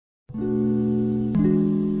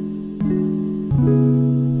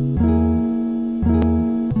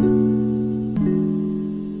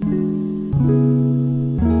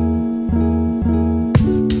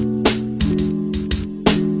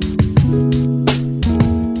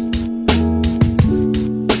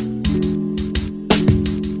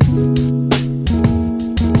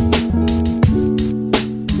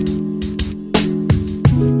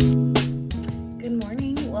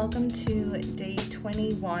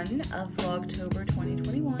1 of Vlogtober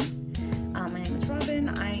 2021. My name is Robin.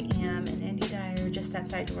 I am an indie dyer just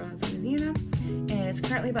outside New Orleans, Louisiana, and it is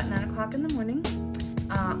currently about 9 o'clock in the morning.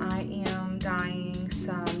 I am dyeing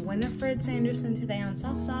some Winifred Sanderson today on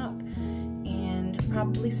soft sock, and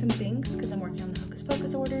probably some Binks because I'm working on the Hocus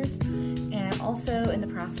Pocus orders, and I'm also in the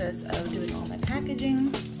process of doing all my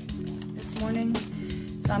packaging this morning.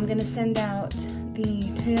 So I'm going to send out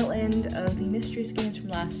the tail end of the mystery skeins from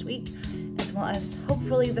last week, as well as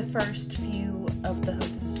hopefully the first few of the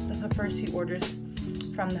first few orders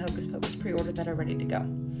from the Hocus Pocus pre-order that are ready to go.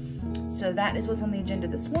 So that is what's on the agenda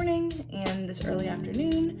this morning and this early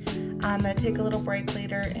afternoon. I'm going to take a little break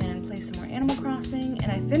later and play some more Animal Crossing,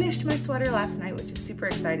 and I finished my sweater last night, which is super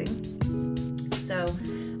exciting. So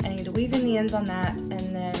I need to weave in the ends on that,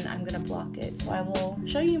 and then I'm going to block it. So I will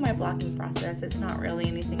show you my blocking process. It's not really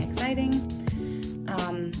anything exciting.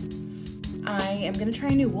 I am going to try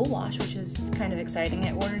a new wool wash, which is kind of exciting.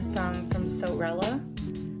 I ordered some from Sorella,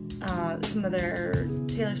 some of their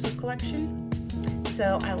Taylor Swift collection.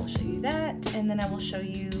 So I will show you that, and then I will show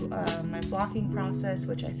you my blocking process,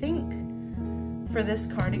 which I think for this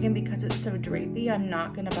cardigan, because it's so drapey, I'm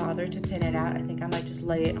not going to bother to pin it out. I think I might just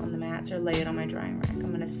lay it on the mats or lay it on my drying rack. I'm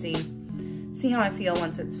going to see how I feel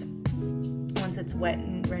once it's wet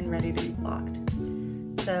and ready to be blocked.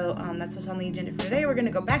 So that's what's on the agenda for today. We're going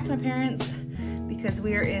to go back to my parents because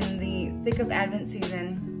we are in the thick of Advent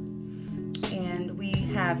season, and we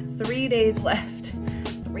have 3 days left.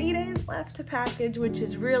 3 days left to package, which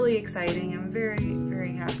is really exciting. I'm very,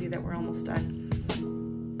 very happy that we're almost done.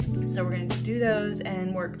 So we're going to do those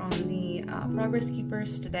and work on the progress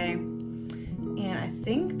keepers today. And I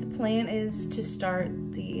think the plan is to start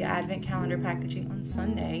the Advent calendar packaging on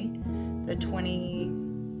Sunday, the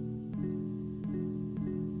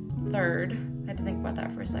 23rd. I had to think about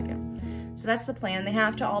that for a second. So that's the plan. They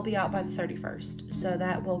have to all be out by the 31st. So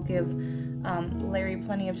that will give Larry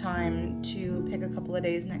plenty of time to pick a couple of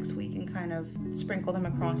days next week and kind of sprinkle them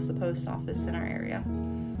across the post office in our area.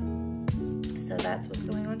 So that's what's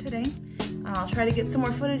going on today. I'll try to get some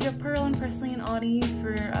more footage of Pearl and Presley and Audie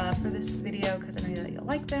for this video because I know that you'll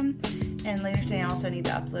like them. And later today I also need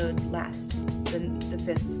to upload the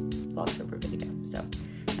 5th Vlogtober video. So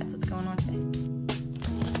that's what's going on today.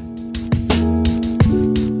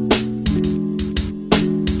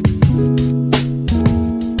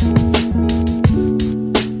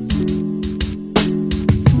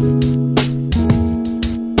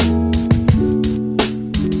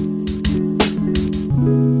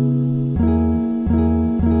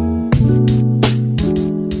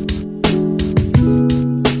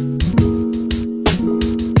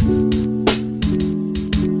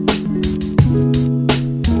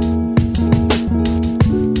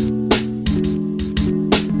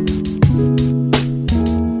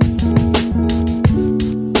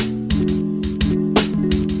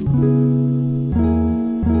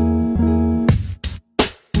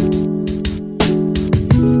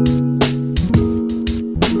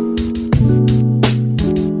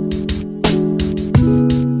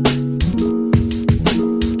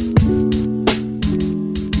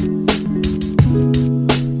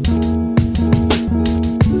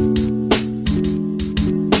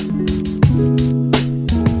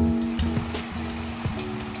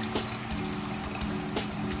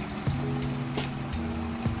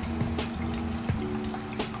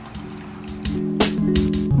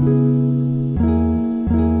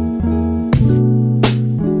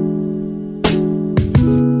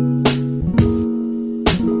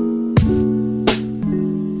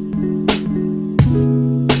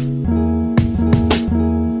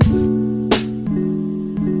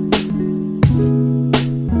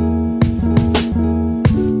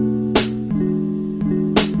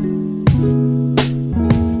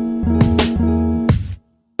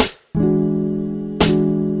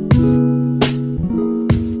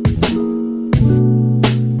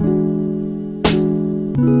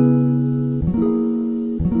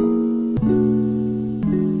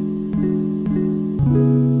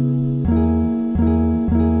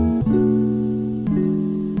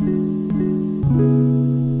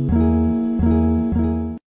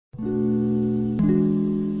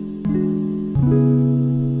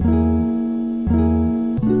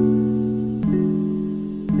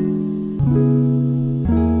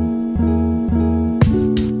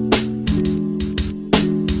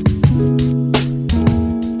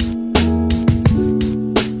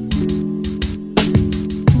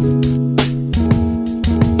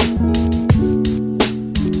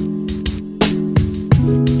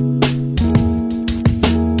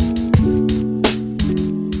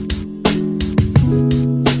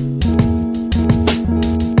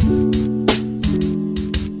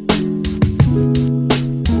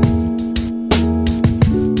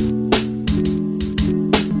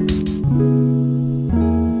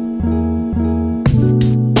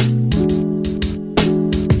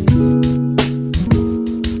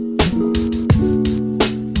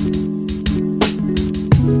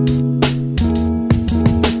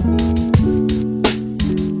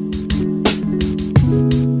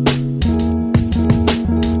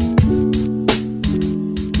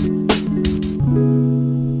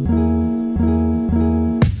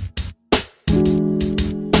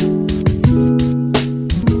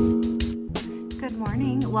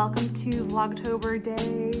 Vlogtober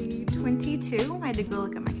day 22. I had to go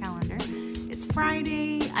look at my calendar. It's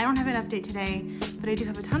Friday. I don't have an update today, but I do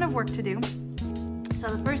have a ton of work to do. So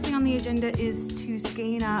the first thing on the agenda is to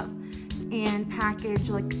skein up and package,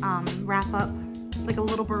 like wrap up like a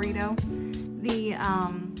little burrito, the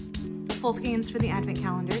full skeins for the advent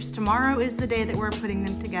calendars. Tomorrow is the day that we're putting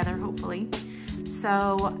them together, hopefully.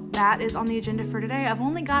 So that is on the agenda for today. I've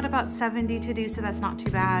only got about 70 to do, so that's not too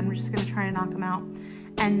bad. I'm just gonna try to knock them out.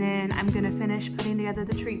 And then I'm gonna finish putting together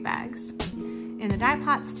the treat bags. In the dye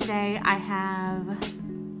pots today, I have,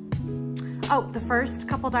 the first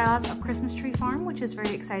couple dye lots of Christmas Tree Farm, which is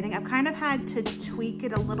very exciting. I've kind of had to tweak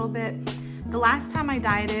it a little bit. The last time I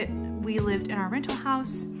dyed it, we lived in our rental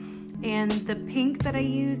house, and the pink that I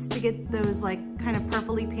used to get those like kind of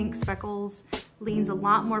purpley pink speckles leans a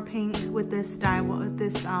lot more pink with this dye, with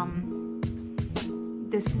this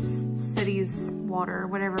city's water,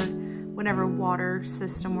 whatever water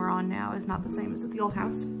system we're on now is not the same as at the old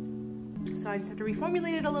house. So I just have to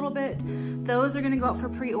reformulate it a little bit. Those are gonna go out for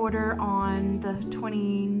pre-order on the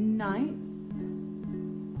 29th.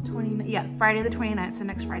 Friday the 29th, so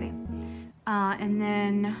next Friday. And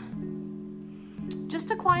then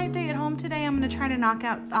just a quiet day at home today. I'm gonna try to knock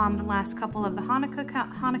out the last couple of the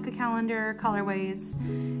Hanukkah calendar colorways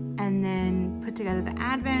and then put together the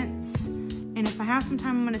Advents. And if I have some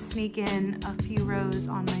time, I'm gonna sneak in a few rows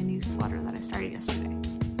on my new sweater that I started yesterday.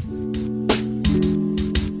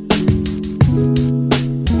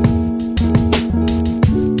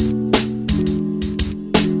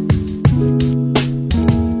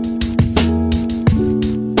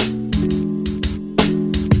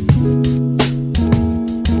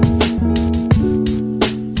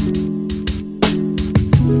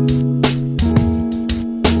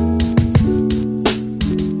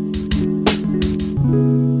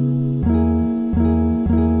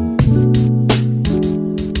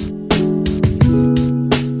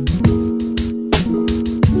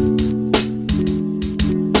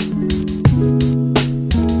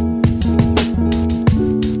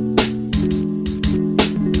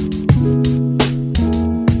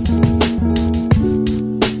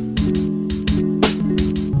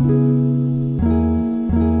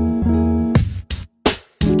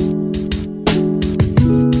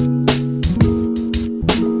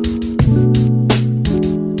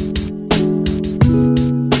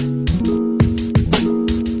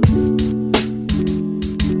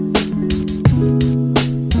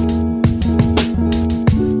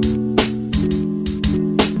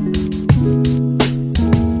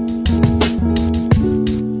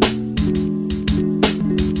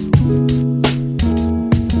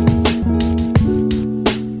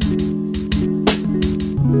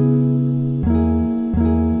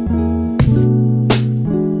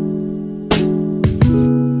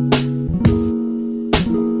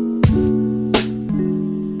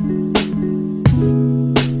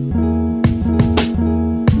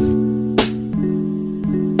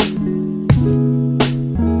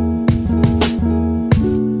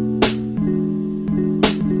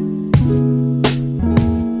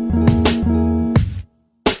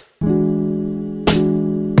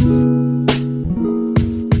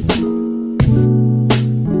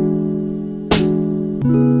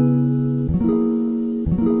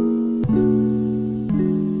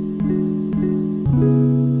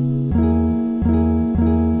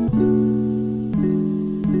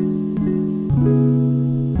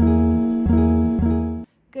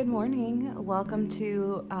 Welcome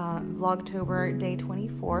to Vlogtober day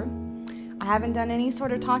 24. I haven't done any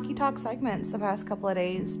sort of talky talk segments the past couple of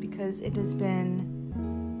days because it has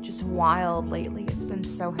been just wild lately. It's been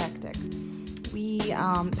so hectic. We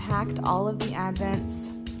packed all of the Advents.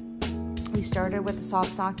 We started with the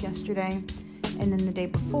soft sock yesterday, and then the day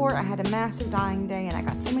before I had a massive dyeing day and I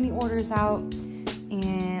got so many orders out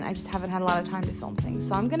and I just haven't had a lot of time to film things.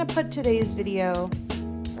 So I'm gonna put today's video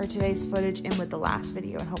or today's footage in with the last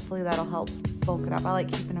video, and hopefully that'll help bulk it up. I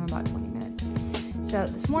like keeping them about 20 minutes. So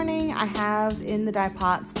this morning I have in the dye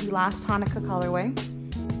pots the last Hanukkah colorway,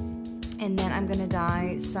 and then I'm gonna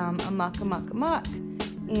dye some Amok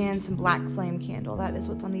and some Black Flame Candle. That is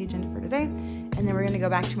what's on the agenda for today. And then we're gonna go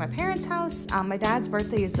back to my parents' house. My dad's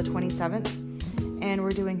birthday is the 27th, and we're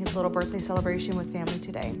doing his little birthday celebration with family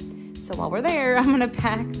today. So while we're there, I'm gonna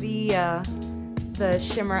pack the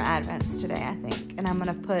shimmer Advents today, I think, and I'm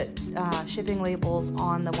gonna put shipping labels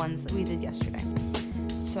on the ones that we did yesterday.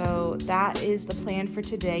 So that is the plan for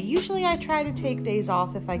today. Usually I try to take days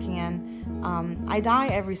off if I can. I dye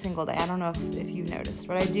every single day. I don't know if you've noticed,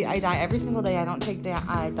 but I dye every single day. I don't take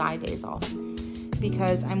dye days off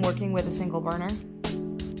because I'm working with a single burner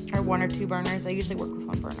or 1 or 2 burners. I usually work with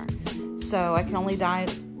 1 burner. So I can only dye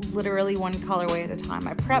literally one colorway at a time.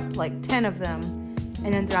 I prep like 10 of them,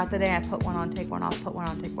 and then throughout the day I put one on, take one off, put one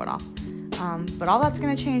on, take one off. But all that's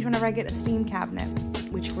gonna change whenever I get a steam cabinet,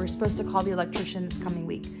 which we're supposed to call the electrician this coming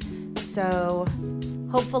week. So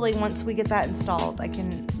hopefully once we get that installed, I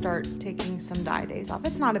can start taking some dye days off.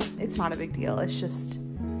 It's not a big deal. It's just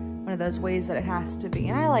one of those ways that it has to be.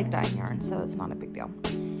 And I like dyeing yarn, so it's not a big deal.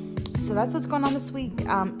 So that's what's going on this week.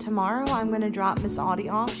 Tomorrow I'm gonna drop Miss Audie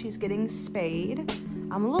off. She's getting spayed.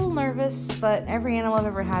 I'm a little nervous, but every animal I've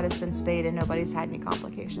ever had has been spayed and nobody's had any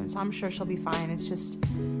complications. So I'm sure she'll be fine. It's just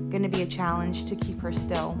gonna be a challenge to keep her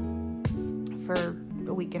still for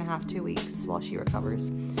a week and a half, 2 weeks while she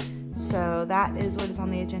recovers. So that is what is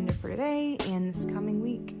on the agenda for today and this coming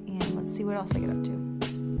week. And let's see what else I get up to.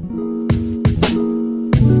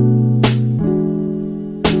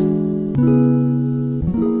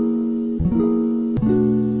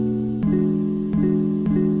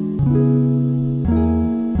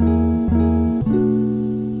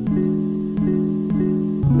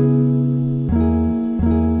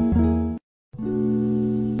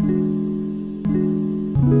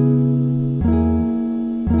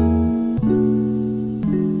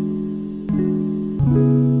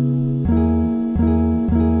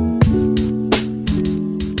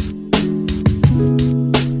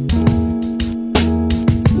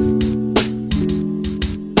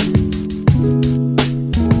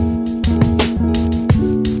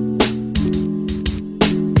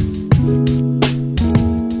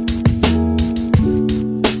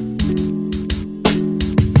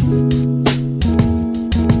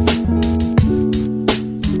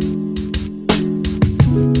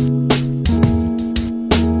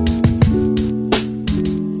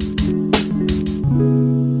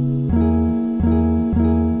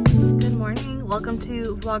 Welcome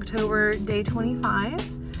to Vlogtober day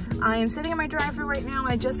 25. I am sitting in my drive-thru right now.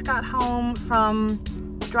 I just got home from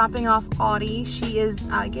dropping off Audie. She is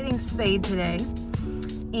getting spayed today,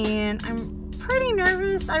 and I'm pretty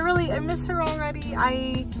nervous. I miss her already.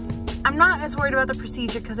 I'm not as worried about the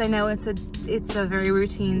procedure because I know it's a very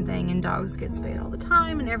routine thing, and dogs get spayed all the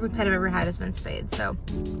time, and every pet I've ever had has been spayed. So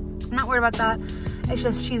I'm not worried about that. It's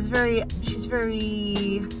just she's very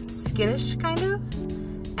skittish kind of.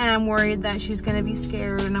 And I'm worried that she's gonna be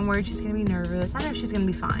scared, and I'm worried she's gonna be nervous. I know she's gonna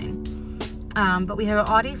be fine. But we have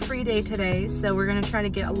an Audie free day today, so we're gonna try to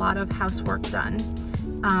get a lot of housework done.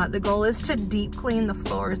 The goal is to deep clean the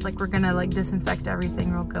floors. Like, we're gonna like disinfect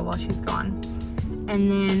everything real good while she's gone. And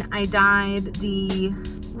then I dyed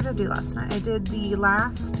what did I do last night? I did the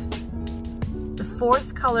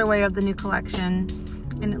 4th colorway of the new collection,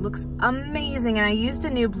 and it looks amazing. And I used a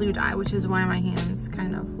new blue dye, which is why my hands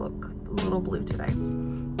kind of look a little blue today.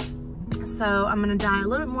 So I'm gonna dye a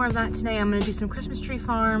little bit more of that today. I'm gonna do some Christmas tree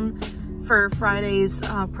farm for Friday's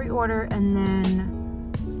pre-order, and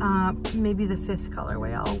then maybe the 5th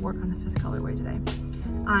colorway. I'll work on the 5th colorway today.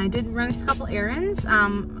 I did run a couple errands.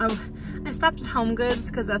 I stopped at Home Goods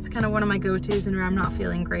because that's kind of one of my go-tos whenever I'm not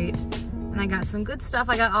feeling great. And I got some good stuff.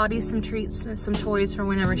 I got Audie some treats, some toys for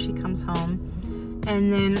whenever she comes home.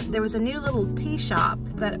 And then there was a new little tea shop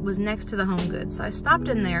that was next to the Home Goods. So I stopped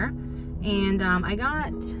in there, and I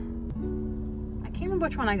can't remember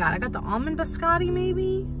which one I got. I got the almond biscotti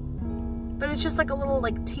maybe, but it's just like a little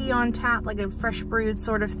like tea on tap, like a fresh brewed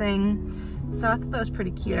sort of thing. So I thought that was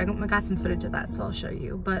pretty cute. I got some footage of that, so I'll show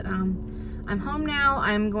you. But I'm home now.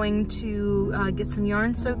 I'm going to get some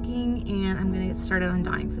yarn soaking, and I'm gonna get started on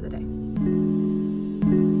dyeing for the day.